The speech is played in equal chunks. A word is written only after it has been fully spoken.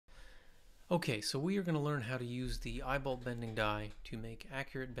Okay, so we are going to learn how to use the eyebolt bending die to make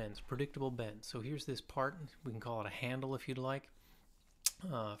accurate bends, predictable bends. So here's this part. We can call it a handle if you'd like.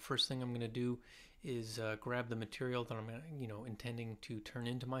 First thing I'm going to do is grab the material that I'm intending to turn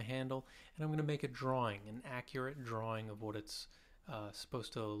into my handle, and I'm going to make a drawing, an accurate drawing of what it's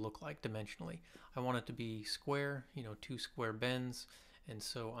supposed to look like dimensionally. I want it to be square, two square bends, and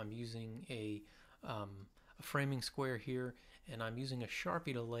so I'm using a framing square here, and I'm using a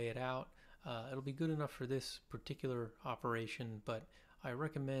Sharpie to lay it out. It'll be good enough for this particular operation, but I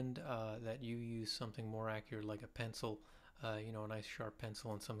recommend that you use something more accurate like a pencil, a nice sharp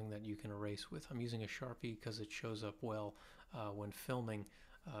pencil and something that you can erase with. I'm using a Sharpie because it shows up well when filming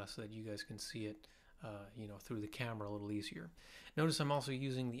so that you guys can see it through the camera a little easier. Notice I'm also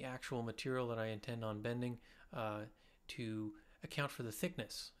using the actual material that I intend on bending to account for the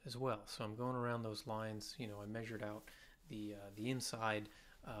thickness as well. So I'm going around those lines. I measured out the inside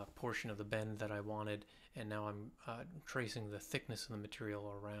portion of the bend that I wanted, and now I'm tracing the thickness of the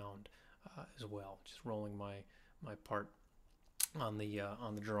material around as well. Just rolling my part on the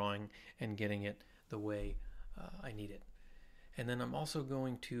drawing and getting it the way I need it. And then I'm also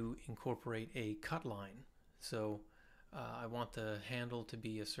going to incorporate a cut line. So I want the handle to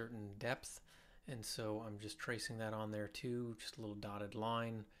be a certain depth, and so I'm just tracing that on there too, just a little dotted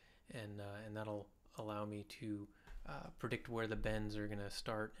line, and that'll allow me to predict where the bends are going to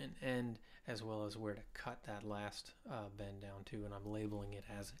start and end, as well as where to cut that last bend down to, and I'm labeling it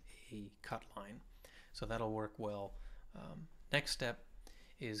as a cut line. So that'll work well. Next step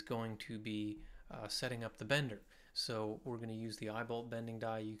is going to be setting up the bender. So we're going to use the eyebolt bending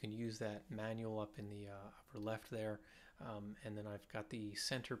die. You can use that manual up in the upper left there. And then I've got the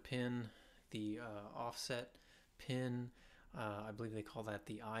center pin, the offset pin, I believe they call that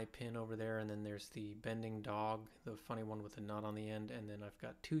the eye pin over there, and then there's the bending dog, the funny one with the nut on the end, and then I've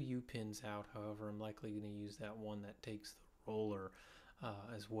got two U pins out. However, I'm likely going to use that one that takes the roller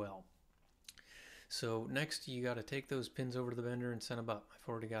as well. So next you got to take those pins over to the bender and set them up. I've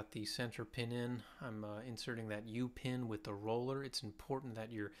already got the center pin in. I'm inserting that U pin with the roller. It's important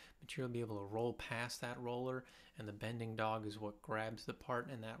that your material be able to roll past that roller, and the bending dog is what grabs the part,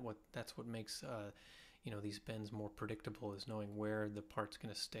 and that's what makes these bends more predictable, is knowing where the part's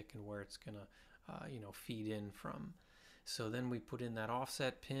going to stick and where it's going to feed in from. So then we put in that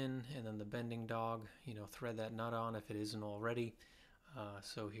offset pin and then the bending dog, thread that nut on if it isn't already.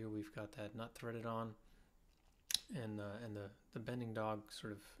 So here we've got that nut threaded on, and the bending dog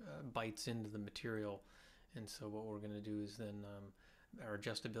sort of bites into the material, and so what we're going to do is then our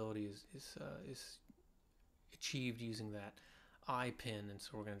adjustability is achieved using that eye pin, and so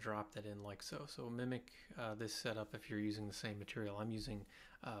we're going to drop that in like so. So mimic this setup if you're using the same material. I'm using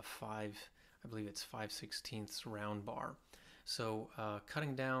I believe it's 5/16 round bar. So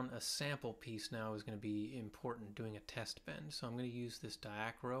cutting down a sample piece now is going to be important, doing a test bend. So I'm going to use this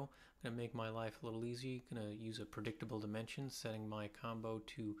diacro. I'm going to make my life a little easy. I'm going to use a predictable dimension, setting my combo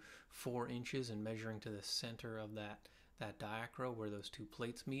to 4 inches and measuring to the center of that diacro where those two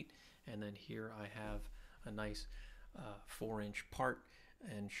plates meet. And then here I have a nice 4-inch part,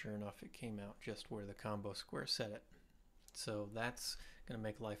 and sure enough it came out just where the combo square set it. So that's going to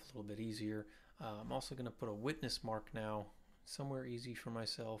make life a little bit easier. I'm also going to put a witness mark now somewhere easy for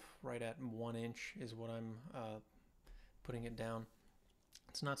myself. Right at 1 inch is what I'm putting it down.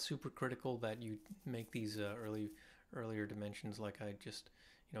 It's not super critical that you make these earlier dimensions like I just,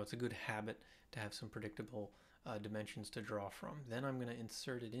 it's a good habit to have some predictable dimensions to draw from. Then I'm going to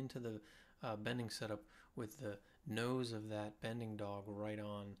insert it into the bending setup with the nose of that bending dog right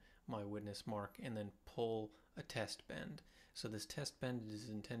on my witness mark, and then pull a test bend. So this test bend is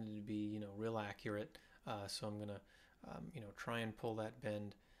intended to be, real accurate. So I'm going to try and pull that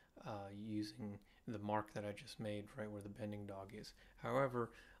bend using the mark that I just made right where the bending dog is.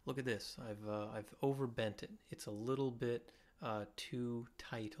 However, look at this. I've overbent it. It's a little bit too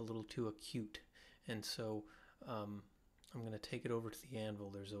tight, a little too acute, and so I'm going to take it over to the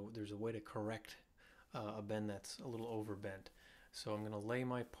anvil. There's a way to correct a bend that's a little overbent. So I'm going to lay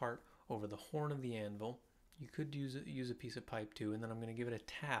my part over the horn of the anvil. You could use a piece of pipe too, and then I'm going to give it a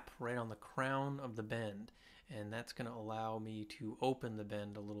tap right on the crown of the bend, and that's going to allow me to open the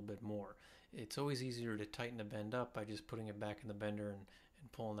bend a little bit more. It's always easier to tighten a bend up by just putting it back in the bender and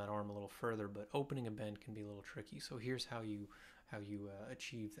pulling that arm a little further, but opening a bend can be a little tricky. So here's how you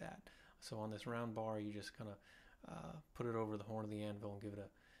achieve that. So on this round bar, you just kind of put it over the horn of the anvil and give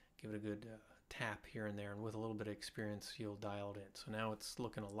it a good tap here and there, and with a little bit of experience you'll dial it in. So now it's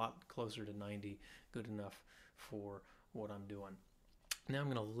looking a lot closer to 90, good enough for what I'm doing. Now I'm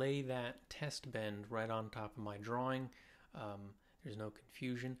going to lay that test bend right on top of my drawing. There's no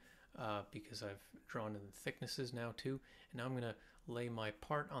confusion. because I've drawn in the thicknesses now too. And now I'm going to lay my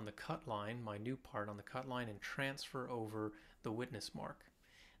part on the cut line, my new part on the cut line, and transfer over the witness mark.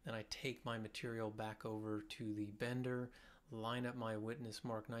 Then I take my material back over to the bender, line up my witness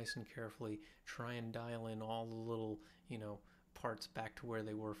mark nice and carefully, try and dial in all the little, parts back to where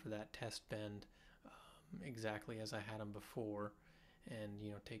they were for that test bend, exactly as I had them before. And,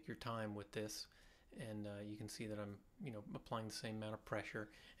 take your time with this. And you can see that I'm, applying the same amount of pressure.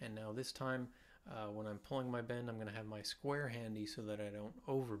 And now this time, when I'm pulling my bend, I'm going to have my square handy so that I don't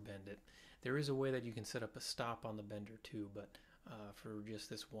overbend it. There is a way that you can set up a stop on the bender too, but for just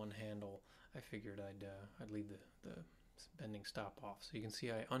this one handle, I figured I'd leave the bending stop off. So you can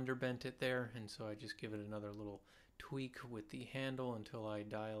see I underbent it there, and so I just give it another little tweak with the handle until I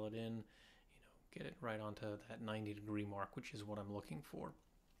dial it in, get it right onto that 90-degree mark, which is what I'm looking for.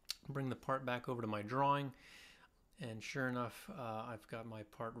 Bring the part back over to my drawing, and sure enough, I've got my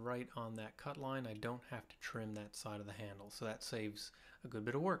part right on that cut line. I don't have to trim that side of the handle, so that saves a good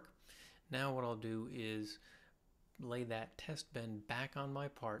bit of work. Now what I'll do is lay that test bend back on my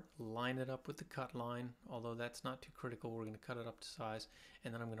part, line it up with the cut line, although that's not too critical. We're going to cut it up to size,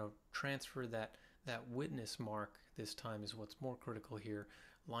 and then I'm going to transfer that witness mark. This time is what's more critical here.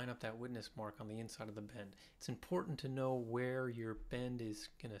 Line up that witness mark on the inside of the bend. It's important to know where your bend is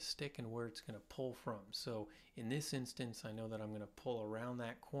going to stick and where it's going to pull from. So in this instance, I know that I'm going to pull around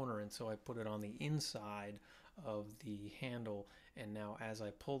that corner, and so I put it on the inside of the handle, and now as I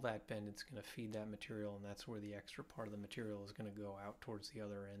pull that bend, it's going to feed that material, and that's where the extra part of the material is going to go out towards the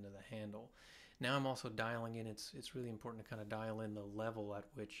other end of the handle. Now I'm also dialing in. It's really important to kind of dial in the level at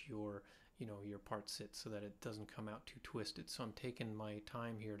which your part sits so that it doesn't come out too twisted. So I'm taking my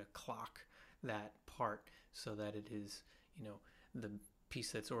time here to clock that part so that it is, the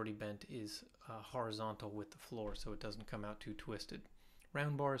piece that's already bent is horizontal with the floor, so it doesn't come out too twisted.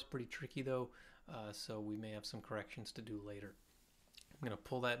 Round bar is pretty tricky though, so we may have some corrections to do later. I'm going to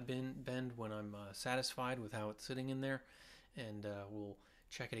pull that bend when I'm satisfied with how it's sitting in there, and we'll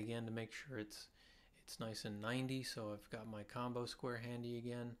check it again to make sure it's nice and 90. So I've got my combo square handy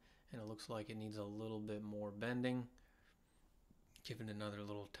again, and it looks like it needs a little bit more bending. Give it another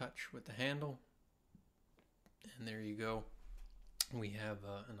little touch with the handle, and there you go. We have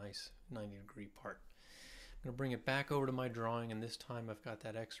a nice 90-degree part. I'm going to bring it back over to my drawing, and this time I've got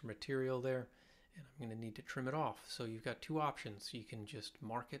that extra material there, and I'm going to need to trim it off. So you've got two options. You can just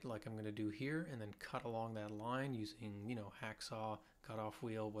mark it like I'm going to do here and then cut along that line using, hacksaw, cut-off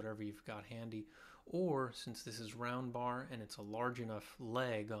wheel, whatever you've got handy. Or since this is round bar and it's a large enough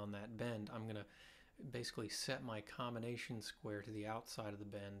leg on that bend, I'm going to basically set my combination square to the outside of the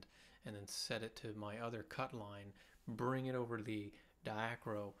bend and then set it to my other cut line, bring it over to the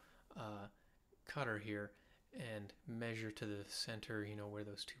diacro cutter here, and measure to the center, where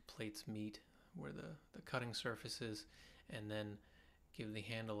those two plates meet, where the cutting surface is, and then give the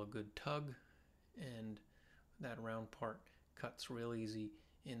handle a good tug, and that round part cuts real easy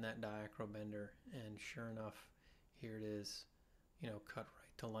in that diacro bender, and sure enough, here it is, cut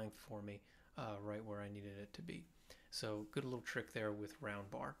right to length for me, right where I needed it to be. So good little trick there with round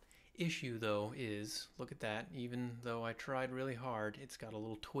bar. Issue though is, look at that, even though I tried really hard, it's got a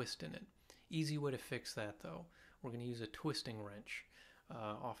little twist in it. Easy way to fix that though, we're going to use a twisting wrench,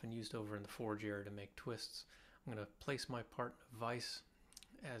 often used over in the forge area to make twists. I'm going to place my part in a vise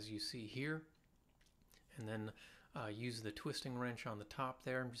as you see here, and then use the twisting wrench on the top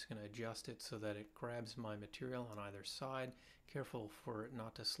there. I'm just going to adjust it so that it grabs my material on either side. Careful for it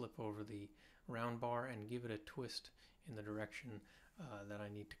not to slip over the round bar, and give it a twist in the direction that I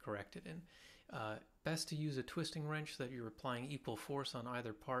need to correct it in. Best to use a twisting wrench so that you're applying equal force on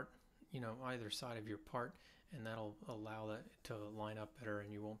either part, either side of your part, and that'll allow that to line up better,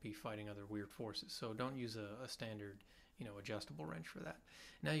 and you won't be fighting other weird forces. So don't use a standard adjustable wrench for that.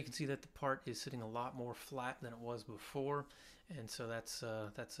 Now you can see that the part is sitting a lot more flat than it was before, and so that's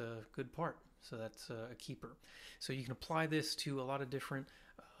a good part. So that's a keeper. So you can apply this to a lot of different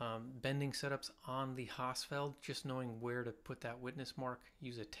bending setups on the Hossfeld. Just knowing where to put that witness mark,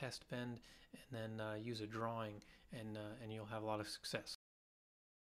 use a test bend, and then use a drawing, and you'll have a lot of success.